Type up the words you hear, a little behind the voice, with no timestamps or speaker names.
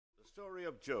Story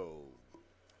of Job.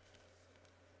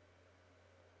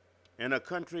 In a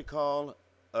country called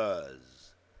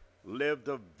Uz lived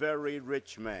a very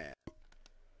rich man.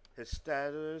 His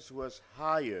status was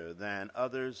higher than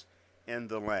others in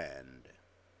the land.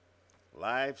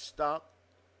 Livestock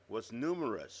was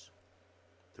numerous.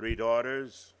 3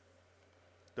 daughters,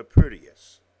 the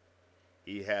prettiest.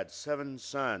 He had 7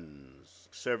 sons.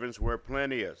 Servants were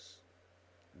plenteous.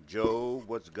 Job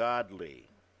was godly.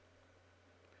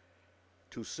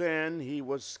 To sin he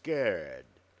was scared,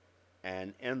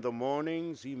 and in the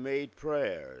mornings he made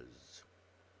prayers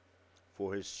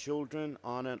for his children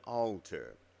on an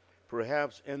altar.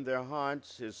 Perhaps in their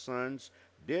hearts his sons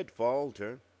did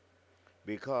falter,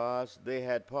 because they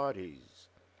had parties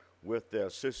with their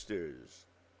sisters.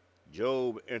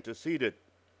 Job interceded.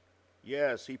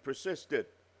 Yes, he persisted,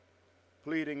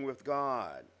 pleading with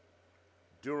God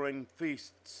during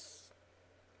feasts.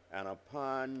 And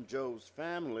upon Job's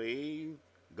family,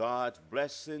 God's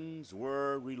blessings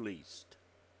were released.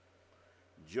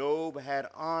 Job had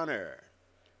honor.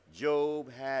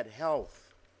 Job had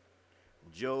health.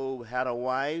 Job had a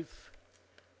wife.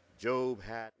 Job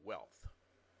had wealth.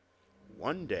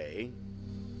 One day,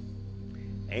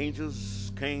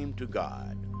 angels came to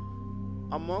God.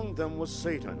 Among them was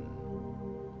Satan,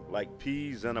 like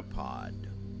peas in a pod.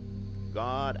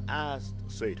 God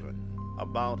asked Satan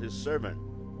about his servant,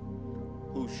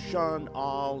 who shunned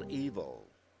all evil,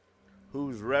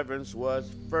 whose reverence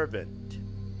was fervent.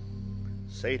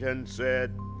 Satan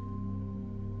said,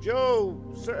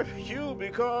 Job serves you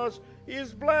because he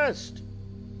is blessed.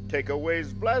 Take away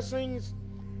his blessings,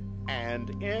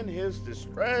 and in his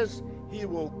distress he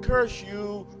will curse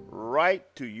you right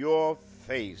to your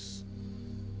face.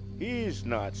 He's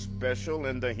not special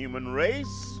in the human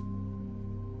race.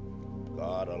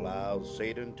 God allowed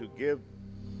Satan to give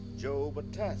Job a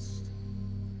test.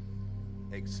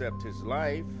 Except his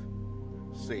life,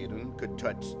 Satan could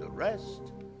touch the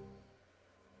rest.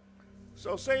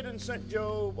 So Satan sent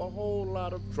Job a whole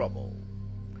lot of trouble.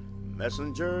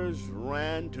 Messengers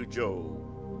ran to Job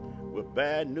with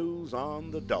bad news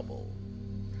on the double.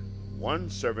 One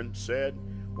servant said,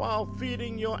 while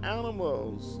feeding your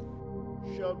animals,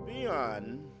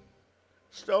 Shabian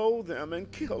stole them and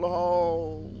killed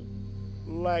all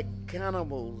like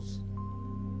cannibals.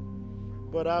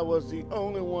 But I was the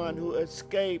only one who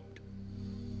escaped.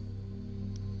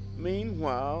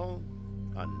 Meanwhile,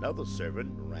 another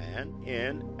servant ran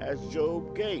in as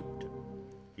Job gaped.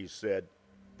 He said,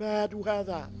 bad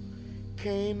weather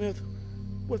cameth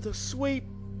with a sweep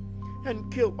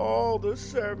and killed all the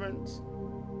servants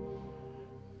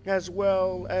as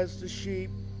well as the sheep.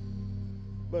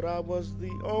 But I was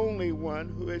the only one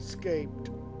who escaped.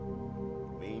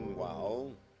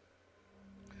 Meanwhile,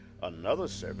 another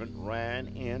servant ran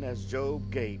in as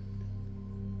Job gaped.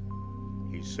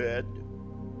 He said,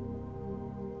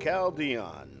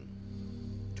 Chaldean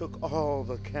took all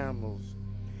the camels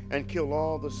and killed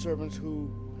all the servants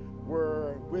who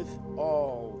were with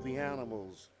all the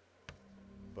animals.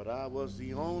 But I was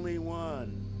the only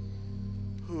one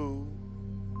who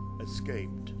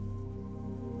escaped.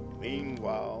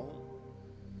 Meanwhile,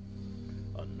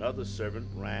 another servant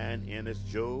ran in as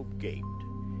Job gaped.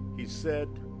 He said,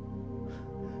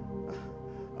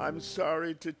 I'm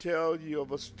sorry to tell you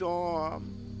of a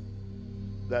storm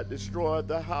that destroyed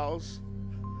the house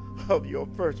of your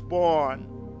firstborn.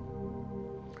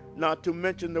 Not to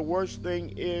mention the worst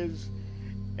thing is,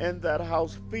 in that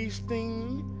house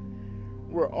feasting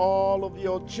were all of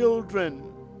your children.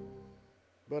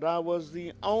 But I was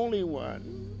the only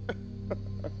one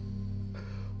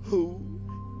who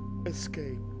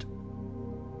escaped.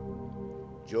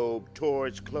 Job tore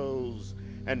his clothes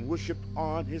and worshipped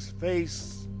on his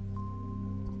face.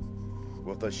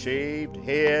 With a shaved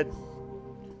head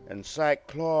and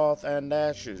sackcloth and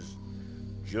ashes,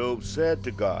 Job said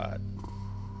to God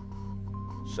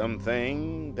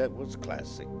something that was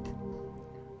classic.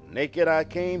 Naked I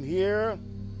came here,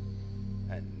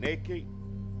 and naked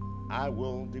I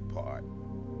will depart.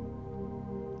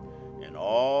 And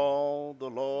all the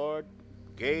Lord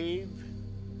gave,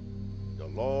 the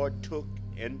Lord took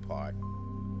in part.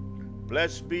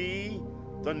 Blessed be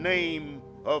the name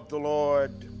of the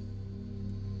Lord.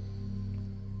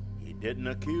 He didn't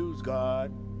accuse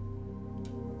God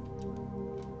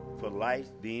for life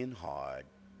being hard.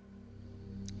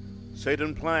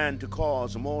 Satan planned to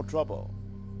cause more trouble.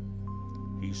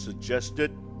 He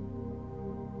suggested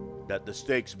that the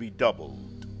stakes be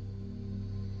doubled.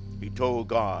 He told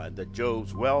God that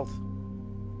Job's wealth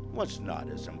was not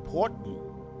as important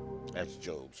as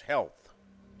Job's health.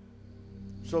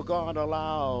 So God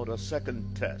allowed a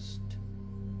second test.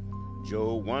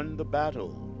 Job won the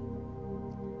battle,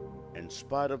 in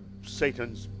spite of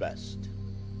Satan's best.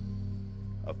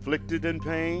 Afflicted in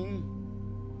pain,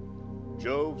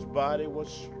 Job's body was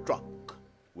struck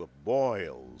with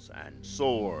boils and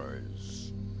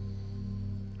sores.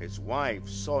 His wife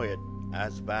saw it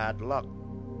as bad luck,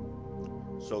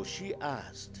 so she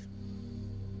asked,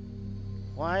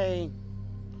 "Why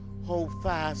hold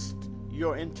fast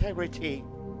your integrity?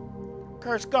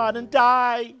 Curse God and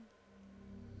die,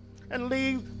 and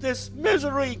leave this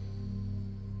misery."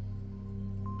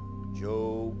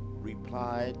 Job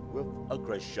replied with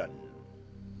aggression,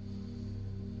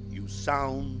 "You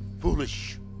sound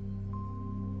foolish."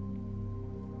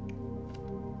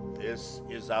 This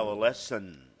is our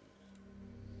lesson.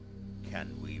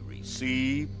 Can we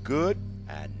receive good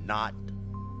and not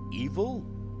evil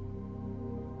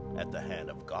at the hand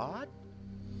of God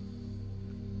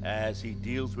as he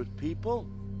deals with people?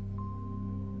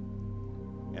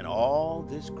 In all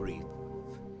this grief,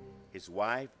 his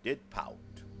wife did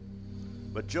pout,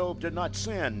 but Job did not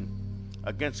sin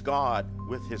against God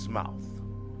with his mouth.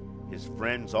 His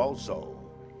friends also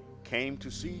came to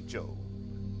see Job,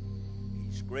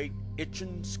 his great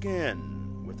itching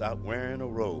skin without wearing a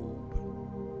robe.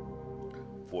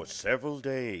 For several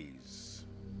days,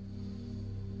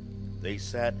 they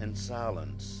sat in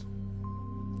silence.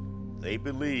 They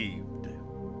believed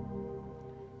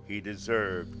he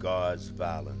deserved God's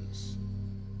violence.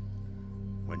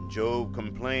 When Job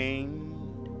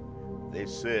complained, they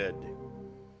said,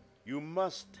 "You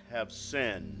must have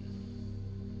sinned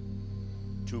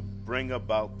to bring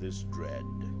about this dread."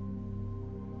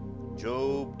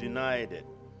 Job denied it.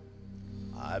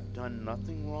 "I've done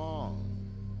nothing wrong."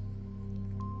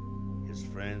 His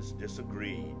friends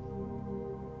disagreed.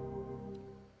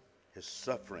 His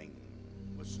suffering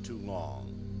was too long.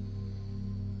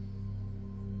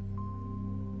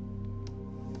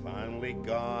 Finally,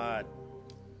 God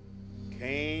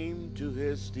came to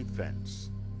his defense.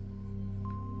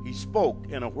 He spoke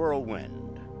in a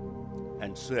whirlwind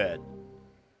and said,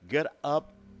 "Get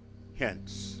up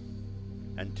hence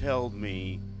and tell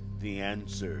me the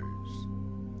answers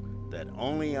that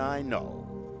only I know.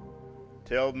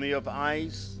 Tell me of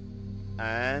ice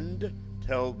and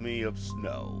tell me of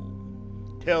snow.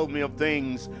 Tell me of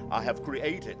things I have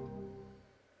created.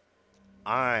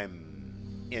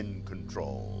 I'm in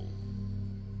control."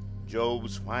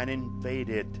 Job's whining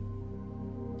faded.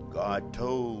 God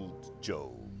told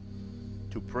Job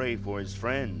to pray for his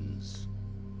friends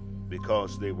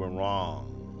because they were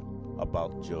wrong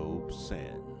about Job's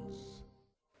sins.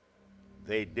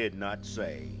 They did not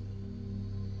say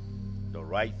the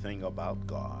right thing about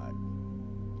God.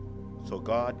 So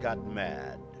God got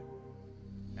mad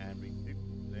and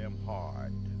rebuked them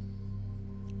hard.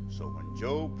 So when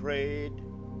Job prayed,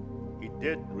 he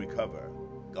did recover.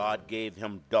 God gave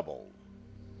him double,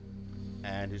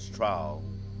 and his trial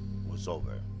was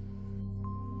over.